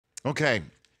Okay.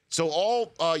 So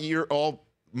all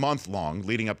month long,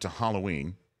 leading up to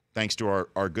Halloween, thanks to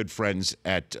our good friends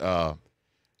at the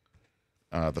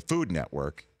Food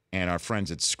Network and our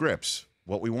friends at Scripps,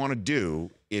 what we want to do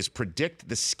is predict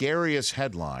the scariest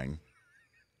headline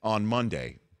on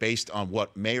Monday based on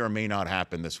what may or may not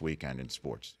happen this weekend in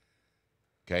sports.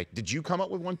 Okay. Did you come up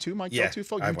with one too, Mike? Yeah.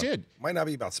 You did. Might not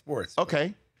be about sports.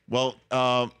 Okay. Well,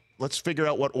 let's figure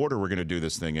out what order we're going to do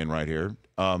this thing in right here.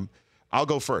 I'll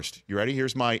go first. You ready?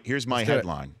 Here's my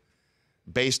headline.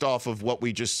 Based off of what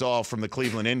we just saw from the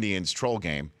Cleveland Indians troll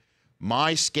game,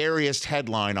 my scariest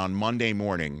headline on Monday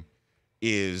morning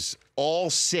is all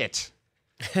sit.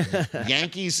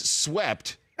 Yankees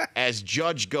swept as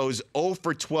Judge goes 0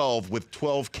 for 12 with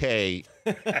 12K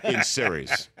in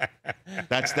series.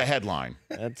 That's the headline.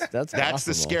 That's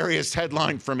the scariest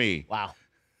headline for me. Wow.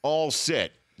 All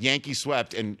sit. Yankees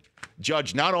swept, and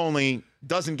Judge not only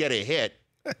doesn't get a hit,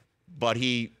 but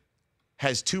he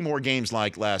has 2 more games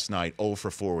like last night, 0 for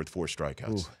 4 with 4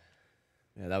 strikeouts. Ooh.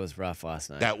 Yeah, that was rough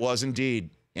last night. That was indeed.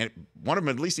 And one of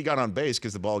them, at least he got on base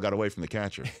because the ball got away from the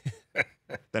catcher.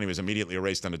 Then he was immediately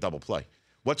erased on a double play.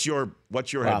 What's your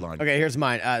headline? Okay, here's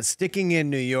mine. Sticking in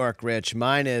New York, Rich.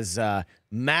 Mine is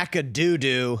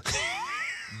Maca-doo-doo.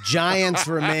 Giants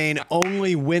remain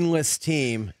only winless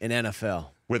team in NFL.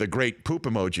 With a great poop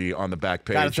emoji on the back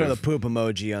page. Got to throw the poop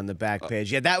emoji on the back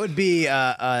page. Yeah, that would be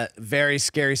a very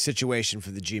scary situation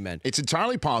for the G-men. It's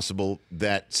entirely possible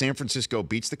that San Francisco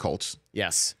beats the Colts.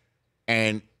 Yes.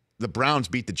 And the Browns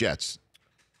beat the Jets.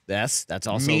 Yes, that's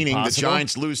also meaning possible. the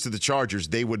Giants lose to the Chargers.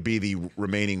 They would be the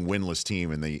remaining winless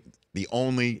team and the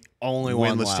only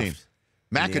winless team.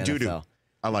 Maca-doo-doo.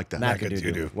 I like that.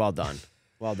 Maca-doo-doo. Well done.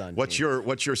 Well done. What's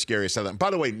your scariest headline?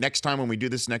 By the way, next time when we do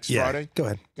this next Friday, go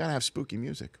ahead. Gotta have spooky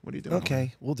music. What are you doing?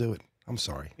 Okay, we'll do it. I'm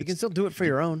sorry. You can still do it for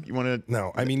your own. You want to?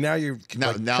 No, I mean now you're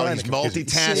now he's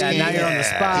multitasking. Yeah, now you're on the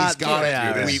spot. He's got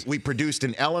Yeah. it. We produced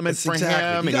an element for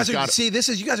him. You guys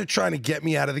and you guys are trying to get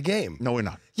me out of the game. No, we're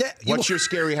not. Yeah. What's your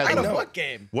scary headline? Out of what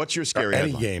game? What's your scary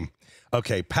Any headline? game.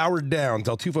 Okay, Powered Down,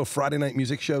 Del Tufo Friday night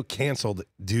music show canceled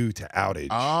due to outage.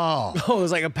 Oh, it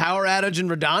was like a power outage in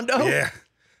Redondo? Yeah.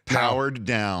 Powered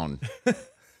down.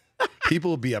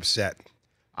 People will be upset.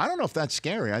 I don't know if that's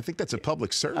scary. I think that's a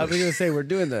public service. I was going to say we're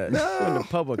doing the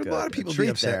public a lot of people be treat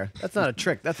upset. there. That's not a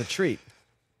trick. That's a treat.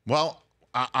 Well,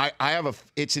 I have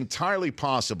it's entirely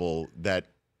possible that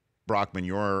Brockman,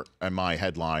 your and my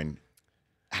headline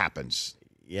happens.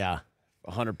 Yeah,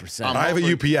 100%. I have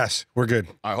a UPS. We're good.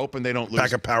 I hope they don't lose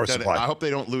backup power supply. I hope they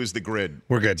don't lose the grid.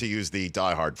 We're good. To use the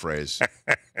diehard phrase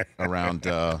around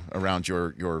your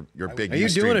big. Are you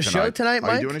doing a show tonight,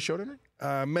 Mike? Are you doing a show tonight?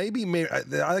 Maybe.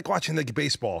 I like watching the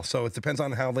baseball, so it depends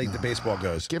on how late the baseball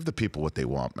goes. Give the people what they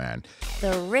want, man.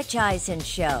 The Rich Eisen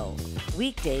Show,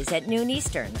 weekdays at noon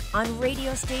Eastern on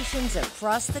radio stations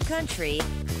across the country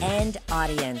and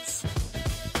audience.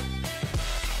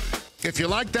 If you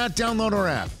like that, download our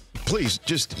app. Please,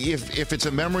 just if it's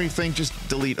a memory thing, just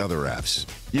delete other apps.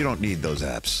 You don't need those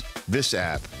apps. This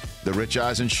app, the Rich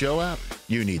Eisen Show app,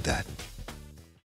 you need that.